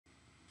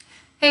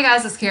Hey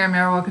guys, it's Karen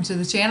Merrill. Welcome to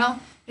the channel.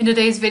 In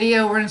today's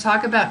video, we're going to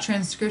talk about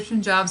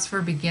transcription jobs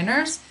for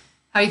beginners,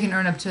 how you can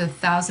earn up to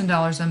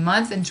 $1,000 a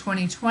month in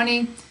 2020.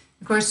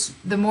 Of course,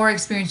 the more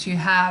experience you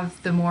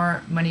have, the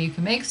more money you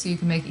can make, so you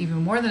can make even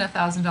more than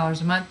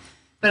 $1,000 a month.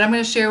 But I'm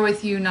going to share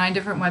with you 9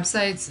 different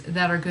websites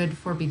that are good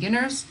for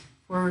beginners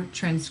for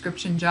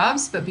transcription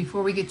jobs. But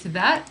before we get to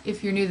that,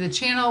 if you're new to the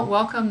channel,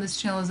 welcome. This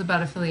channel is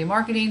about affiliate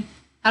marketing,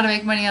 how to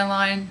make money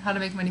online, how to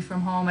make money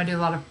from home. I do a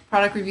lot of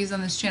product reviews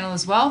on this channel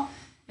as well.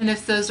 And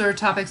if those are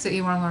topics that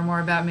you want to learn more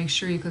about, make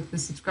sure you click the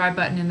subscribe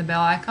button and the bell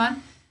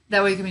icon.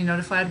 That way you can be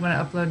notified when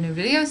I upload new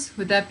videos.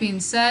 With that being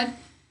said,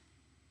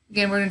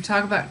 again, we're going to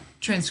talk about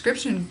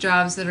transcription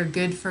jobs that are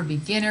good for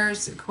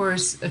beginners. Of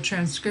course, a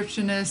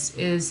transcriptionist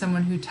is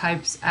someone who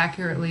types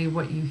accurately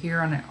what you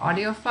hear on an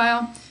audio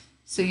file.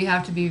 So you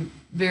have to be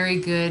very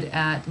good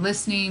at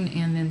listening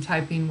and then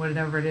typing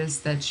whatever it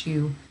is that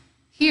you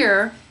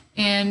hear.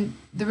 And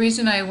the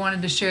reason I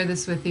wanted to share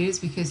this with you is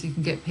because you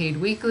can get paid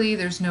weekly.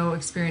 There's no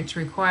experience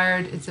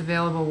required. It's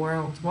available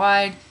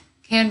worldwide.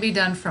 Can be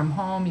done from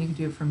home. You can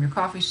do it from your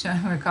coffee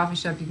shop or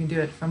You can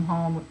do it from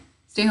home.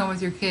 Stay home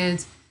with your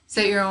kids.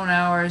 Set your own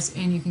hours,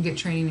 and you can get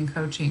training and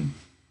coaching.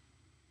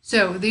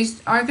 So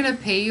these aren't going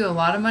to pay you a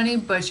lot of money,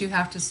 but you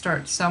have to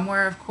start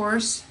somewhere, of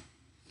course.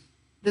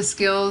 The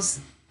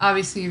skills,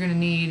 obviously, you're going to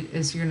need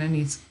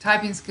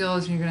typing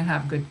skills. And you're going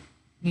to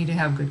need to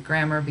have good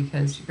grammar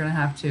because you're going to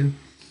have to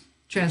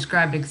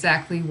transcribe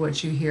exactly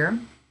what you hear.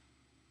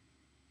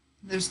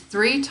 There's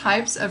 3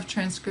 types of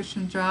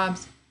transcription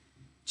jobs.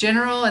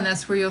 General, and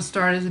that's where you'll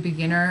start as a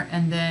beginner,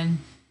 and then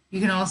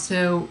you can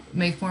also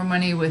make more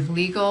money with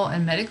legal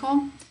and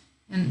medical,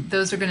 and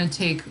those are going to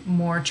take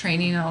more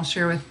training, and I'll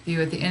share with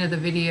you at the end of the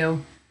video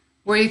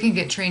where you can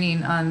get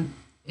training on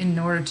in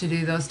order to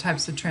do those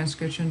types of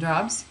transcription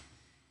jobs.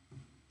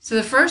 So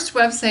the first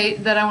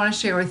website that I want to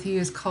share with you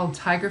is called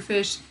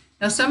Tigerfish.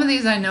 Now some of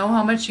these I know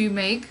how much you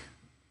make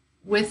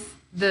with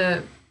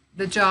the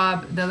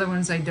job. The other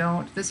ones I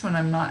don't. This one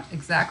I'm not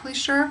exactly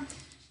sure,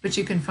 but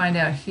you can find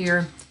out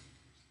here.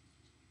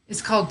 It's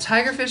called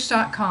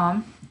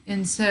tigerfish.com,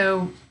 and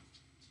so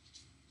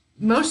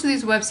most of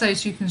these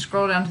websites you can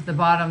scroll down to the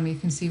bottom. You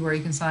can see where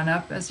you can sign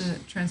up as a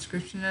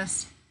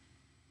transcriptionist.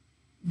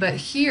 But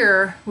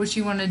here, what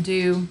you want to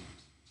do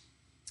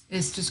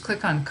is just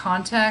click on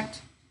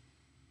contact,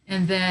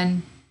 and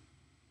then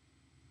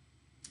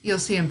you'll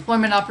see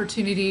employment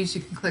opportunities.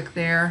 You can click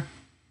there.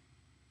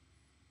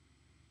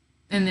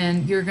 And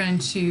then you're going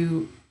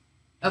to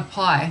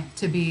apply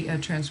to be a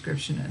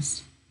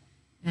transcriptionist.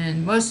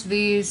 And most of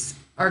these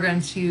are going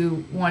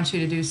to want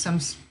you to do some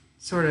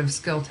sort of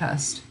skill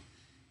test.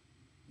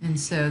 And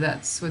so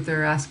that's what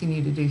they're asking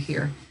you to do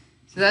here.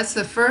 So that's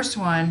the first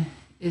one,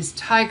 is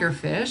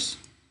Tigerfish.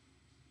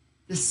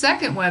 The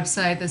second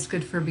website that's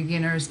good for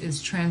beginners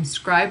is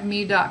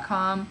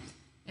transcribeme.com.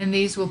 And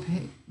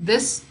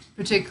this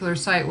particular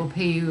site will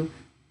pay you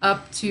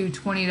up to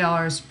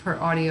 $20 per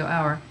audio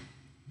hour.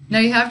 Now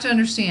you have to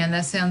understand,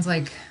 that sounds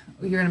like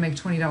you're going to make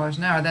 $20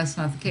 an hour. That's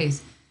not the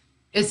case.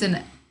 It's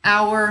an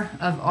hour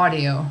of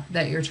audio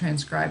that you're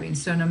transcribing.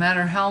 So no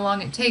matter how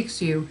long it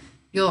takes you,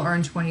 you'll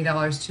earn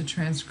 $20 to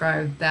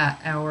transcribe that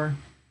hour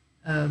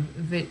of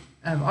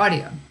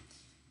audio.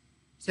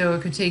 So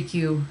it could take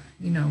you,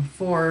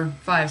 4,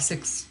 5,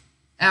 6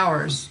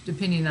 hours,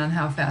 depending on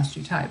how fast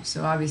you type.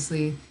 So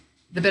obviously,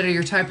 the better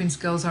your typing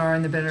skills are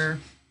and the better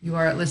you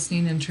are at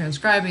listening and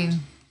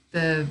transcribing,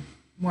 the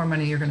more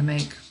money you're going to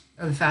make,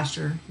 or the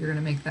faster you're going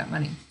to make that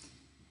money.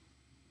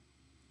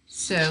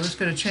 So let's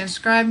go to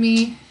Transcribe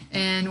Me,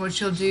 and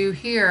what you'll do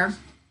here,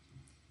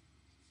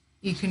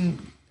 you can,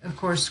 of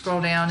course,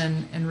 scroll down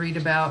and read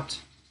about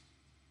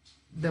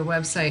the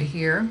website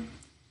here.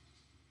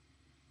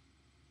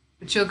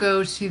 But you'll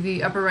go to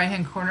the upper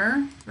right-hand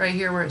corner, right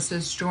here where it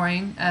says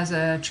Join as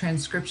a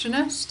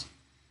Transcriptionist,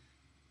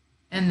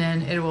 and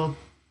then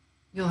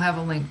you'll have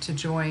a link to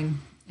join,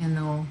 and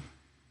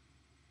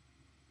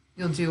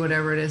you'll do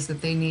whatever it is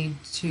that they need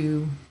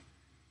you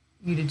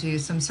to do,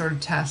 some sort of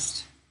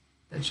test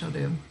that you'll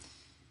do.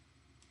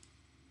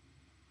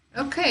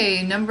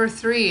 Okay, number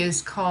 3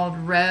 is called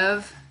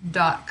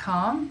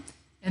rev.com,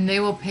 and they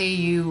will pay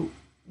you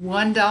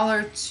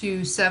 $1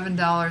 to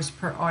 $7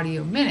 per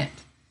audio minute.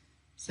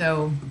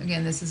 So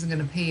again, this isn't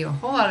going to pay you a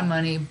whole lot of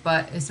money,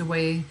 but it's a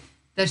way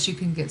that you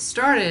can get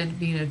started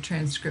being a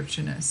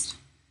transcriptionist.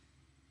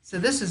 So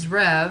this is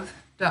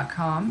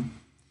rev.com.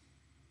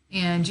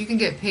 And you can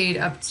get paid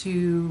up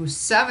to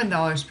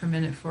 $7 per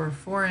minute for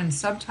foreign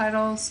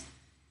subtitles.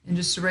 And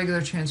just a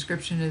regular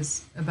transcription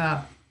is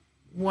about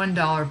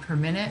 $1 per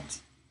minute.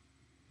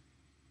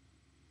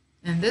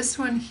 And this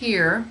one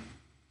here,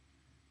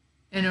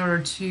 in order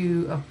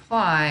to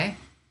apply,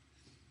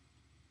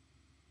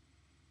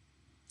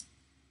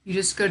 you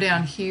just go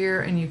down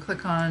here and you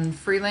click on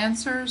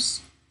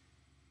freelancers.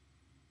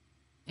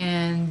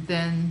 And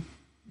then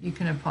you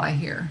can apply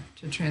here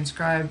to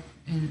transcribe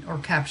or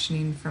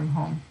captioning from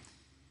home.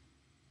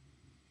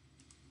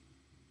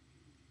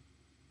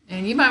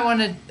 And you might want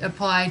to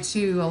apply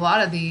to a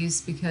lot of these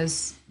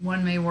because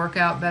one may work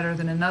out better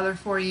than another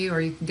for you,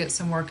 or you can get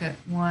some work at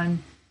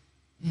one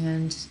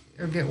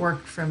or get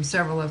work from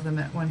several of them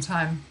at one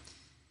time.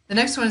 The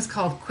next one is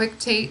called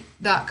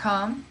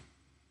quictate.com.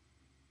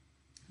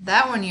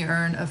 That one you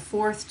earn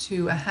 1/4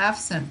 to 1/2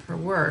 cent per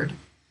word.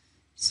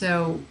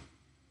 So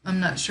I'm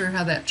not sure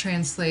how that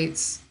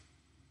translates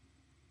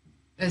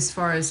as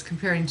far as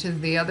comparing to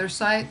the other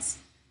sites,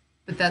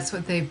 but that's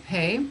what they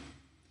pay.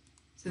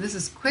 So this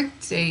is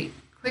quictate.com.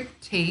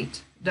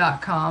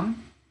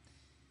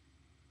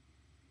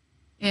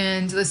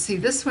 And let's see,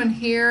 this one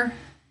here,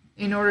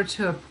 in order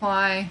to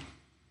apply,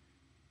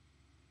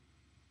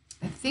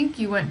 I think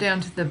you went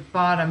down to the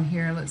bottom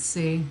here. Let's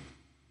see.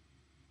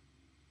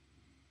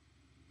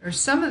 Or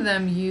some of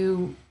them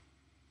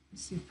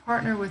let's see,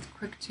 partner with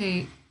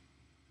Quictate.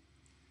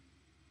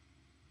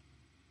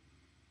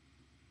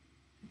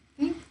 I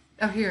think,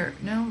 oh here,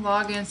 no,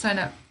 log in, sign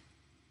up.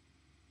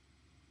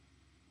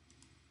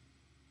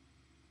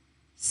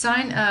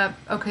 Sign up,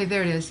 okay,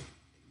 there it is.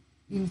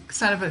 You can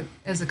sign up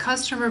as a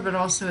customer, but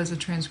also as a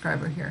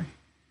transcriber here.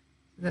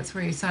 So that's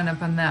where you sign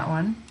up on that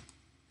one.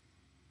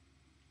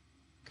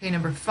 Okay,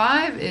 number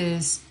 5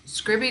 is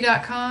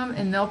scribby.com,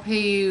 and they'll pay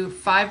you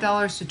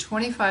 $5 to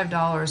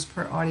 $25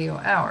 per audio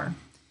hour.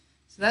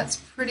 So that's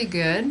pretty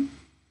good.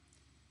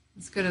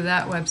 Let's go to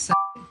that website.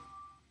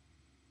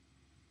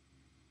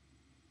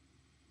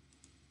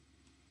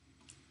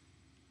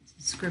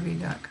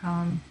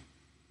 Scribby.com.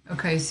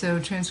 Okay, so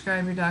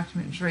transcribe your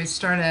document rates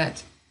start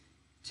at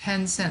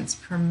 10 cents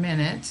per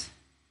minute.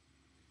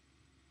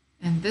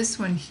 And this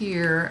one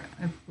here,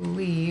 I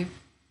believe,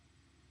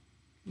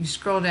 you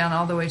scroll down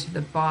all the way to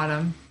the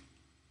bottom.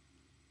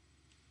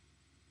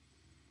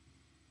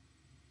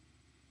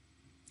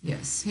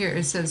 Yes, here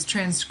it says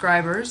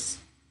transcribers.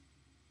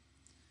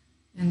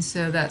 And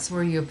so that's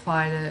where you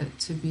apply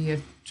to be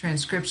a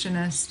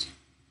transcriptionist.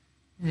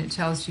 And it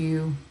tells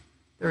you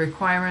the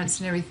requirements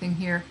and everything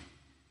here.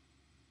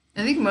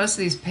 I think most of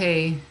these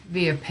pay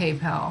via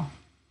PayPal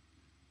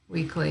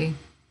weekly.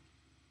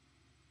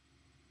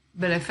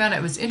 But I found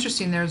it was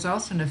interesting, there's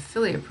also an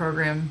affiliate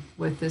program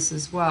with this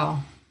as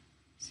well.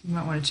 So you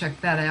might want to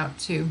check that out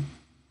too.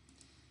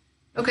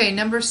 Okay,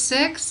 number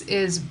 6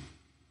 is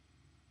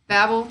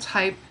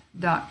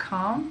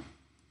babbeltype.com.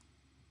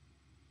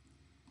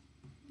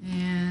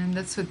 And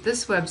that's what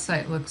this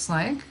website looks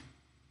like.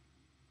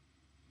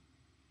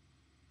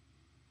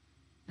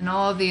 And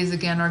all of these,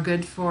 again, are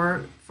good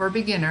for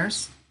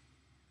beginners.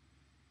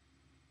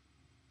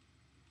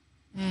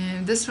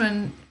 And this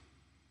one,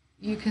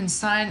 you can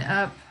sign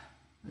up,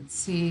 let's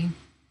see,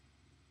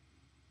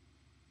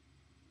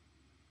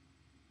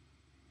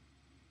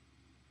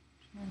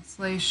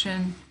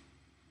 translation.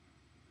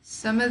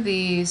 Some of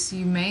these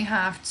you may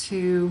have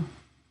to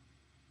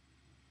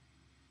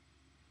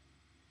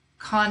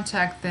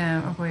contact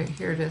them. Oh wait,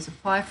 here it is,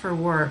 apply for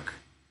work.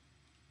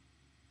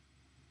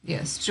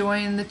 Yes,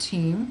 join the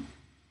team.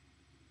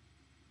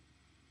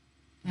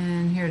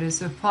 And here it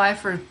is, apply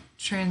for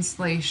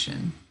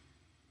translation.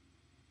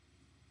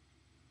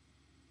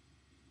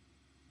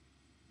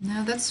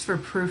 No, that's for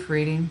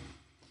proofreading.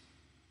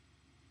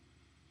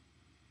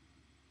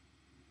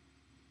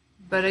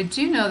 But I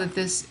do know that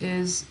this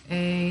is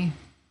a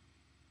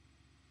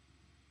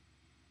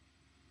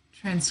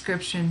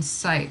transcription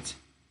site.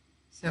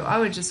 So I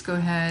would just go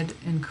ahead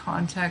and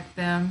contact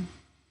them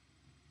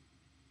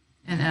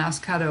and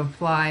ask how to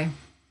apply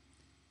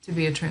to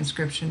be a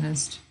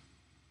transcriptionist.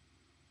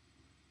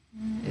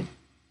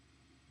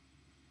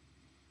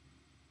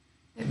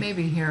 It may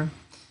be here.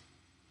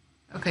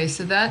 Okay,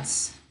 so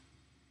that's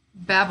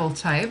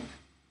BabbelType.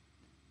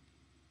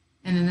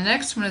 And then the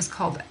next one is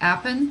called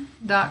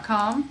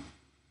appen.com.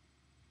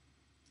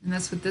 And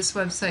that's what this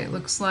website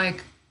looks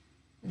like.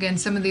 Again,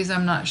 some of these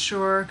I'm not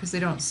sure because they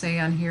don't say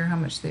on here how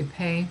much they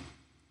pay.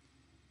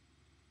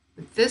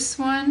 But this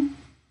one,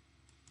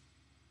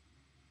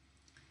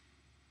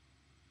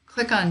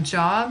 click on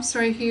jobs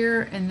right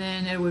here, and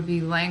then it would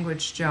be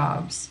language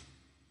jobs.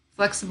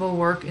 Flexible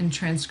work in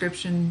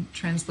transcription,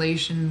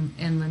 translation,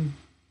 and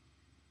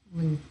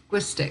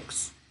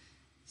linguistics.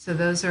 So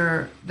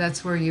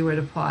that's where you would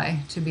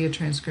apply to be a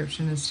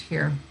transcriptionist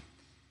here.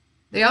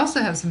 They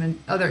also have some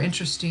other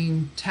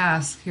interesting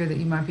tasks here that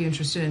you might be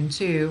interested in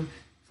too.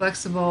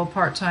 Flexible,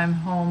 part-time,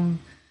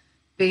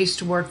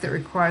 home-based work that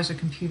requires a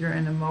computer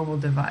and a mobile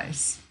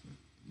device.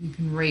 You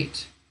can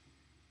rate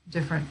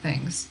different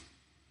things.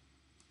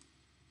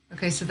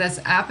 Okay, so that's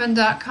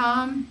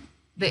appen.com.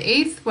 The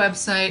 8th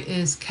website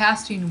is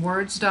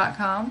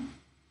castingwords.com.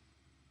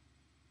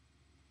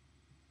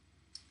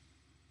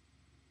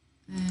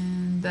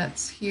 And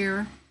that's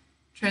here.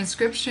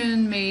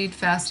 Transcription made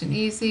fast and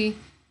easy.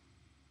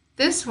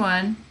 This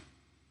one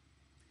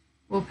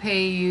will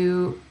pay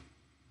you,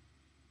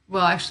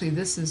 well, actually,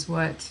 this is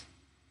what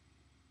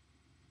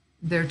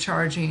they're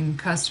charging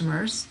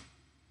customers.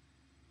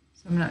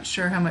 So I'm not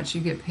sure how much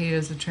you get paid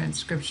as a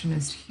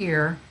transcriptionist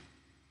here.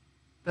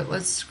 But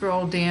let's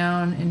scroll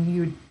down and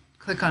you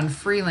click on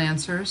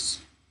freelancers.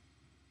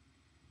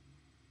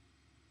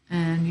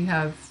 And you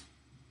have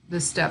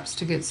the steps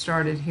to get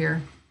started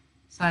here.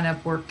 Sign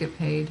up, work, get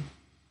paid.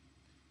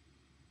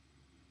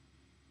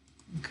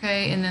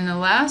 Okay, and then the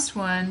last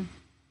one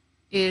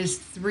is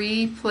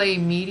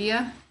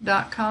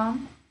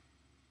 3playmedia.com.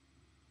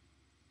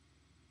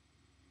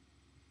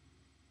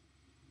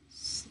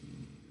 See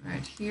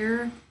right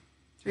here,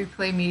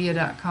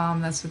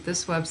 3playmedia.com. That's what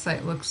this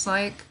website looks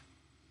like.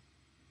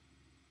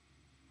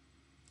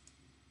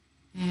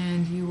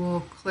 And you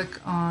will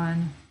click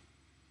on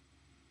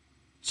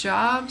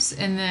jobs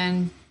and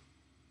then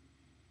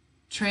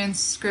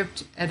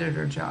transcript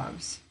editor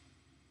jobs.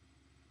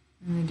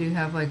 And they do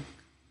have like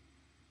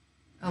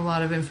a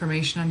lot of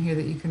information on here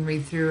that you can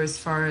read through as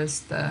far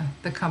as the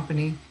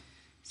company.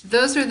 So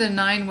those are the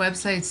 9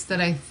 websites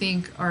that I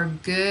think are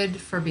good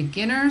for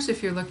beginners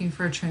if you're looking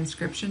for a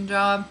transcription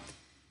job.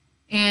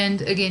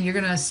 And again, you're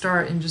going to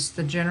start in just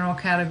the general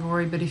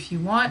category, but if you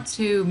want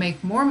to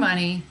make more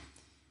money,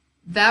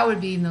 that would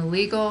be in the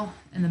legal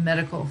and the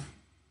medical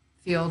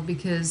field,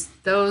 because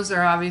those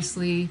are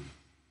obviously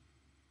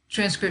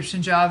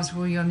transcription jobs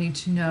where you'll need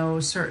to know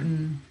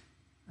certain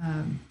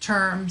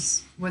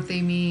terms, what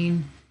they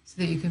mean,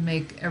 so that you can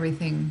make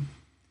everything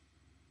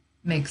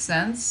make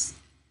sense.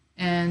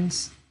 And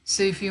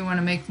so if you want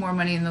to make more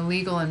money in the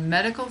legal and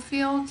medical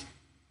field,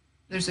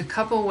 there's a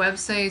couple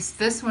websites.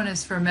 This one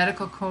is for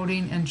medical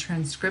coding and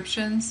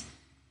transcriptions.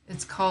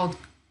 It's called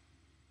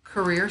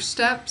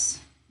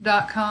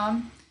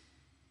careersteps.com.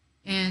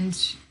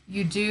 And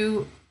you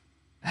do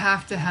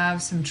have to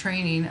have some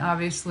training,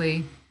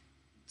 obviously,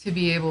 to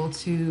be able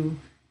to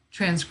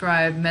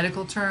transcribe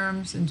medical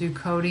terms and do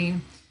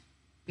coding,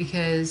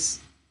 because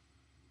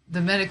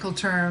the medical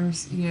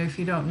terms, you know, if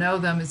you don't know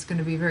them, it's going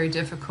to be very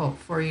difficult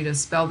for you to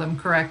spell them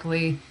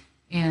correctly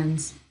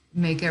and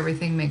make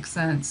everything make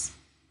sense.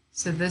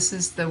 So this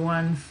is the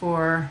one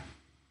for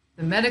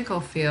the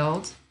medical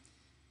field.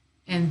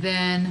 And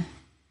then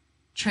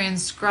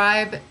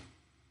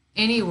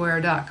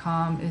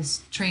transcribeanywhere.com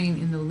is training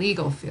in the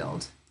legal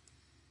field.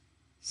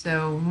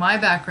 So my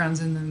background's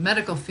in the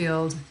medical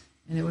field,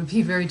 and it would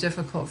be very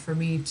difficult for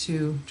me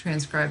to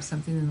transcribe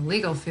something in the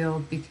legal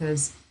field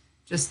because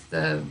just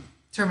the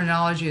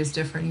terminology is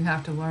different. You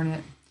have to learn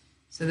it.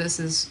 So this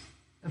is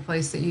a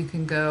place that you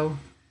can go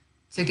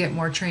to get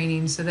more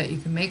training so that you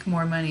can make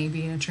more money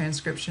being a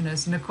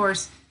transcriptionist. And of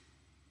course,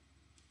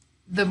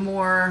 the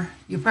more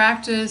you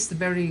practice, the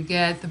better you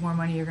get, the more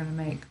money you're going to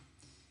make.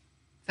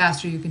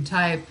 Faster you can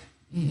type.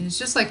 It's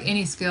just like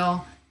any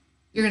skill.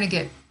 You're going to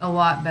get a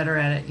lot better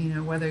at it. You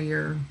know, whether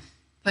you're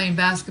playing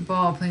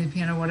basketball, playing the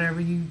piano,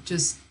 whatever, you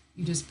just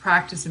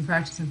practice and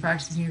practice and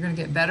practice, and you're going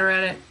to get better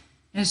at it.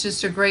 And it's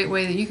just a great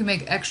way that you can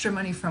make extra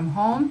money from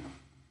home,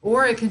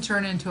 or it can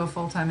turn into a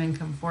full-time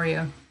income for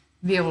you.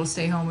 Be able to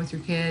stay home with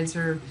your kids,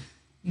 or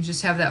you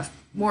just have that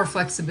more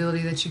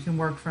flexibility that you can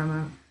work from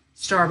a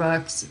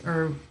Starbucks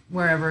or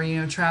wherever, you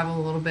know, travel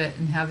a little bit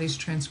and have these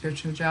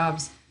transcription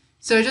jobs.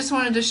 So I just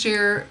wanted to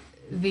share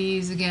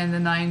these, again, the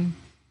 9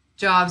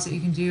 jobs that you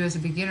can do as a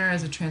beginner,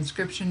 as a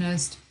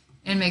transcriptionist,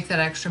 and make that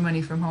extra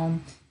money from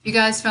home. If you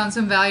guys found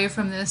some value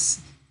from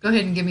this, go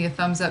ahead and give me a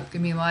thumbs up,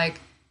 give me a like.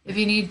 If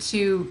you need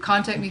to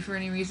contact me for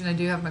any reason, I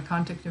do have my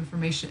contact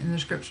information in the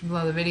description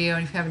below the video.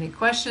 And if you have any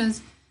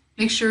questions,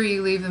 make sure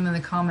you leave them in the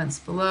comments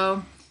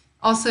below.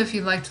 Also, if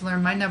you'd like to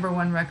learn my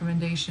 #1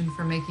 recommendation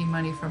for making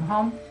money from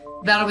home,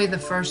 that'll be the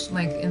first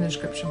link in the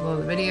description below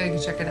the video. You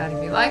can check it out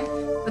if you like.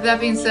 With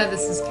that being said,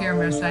 this is Karen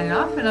Moore signing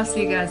off, and I'll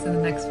see you guys in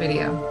the next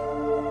video.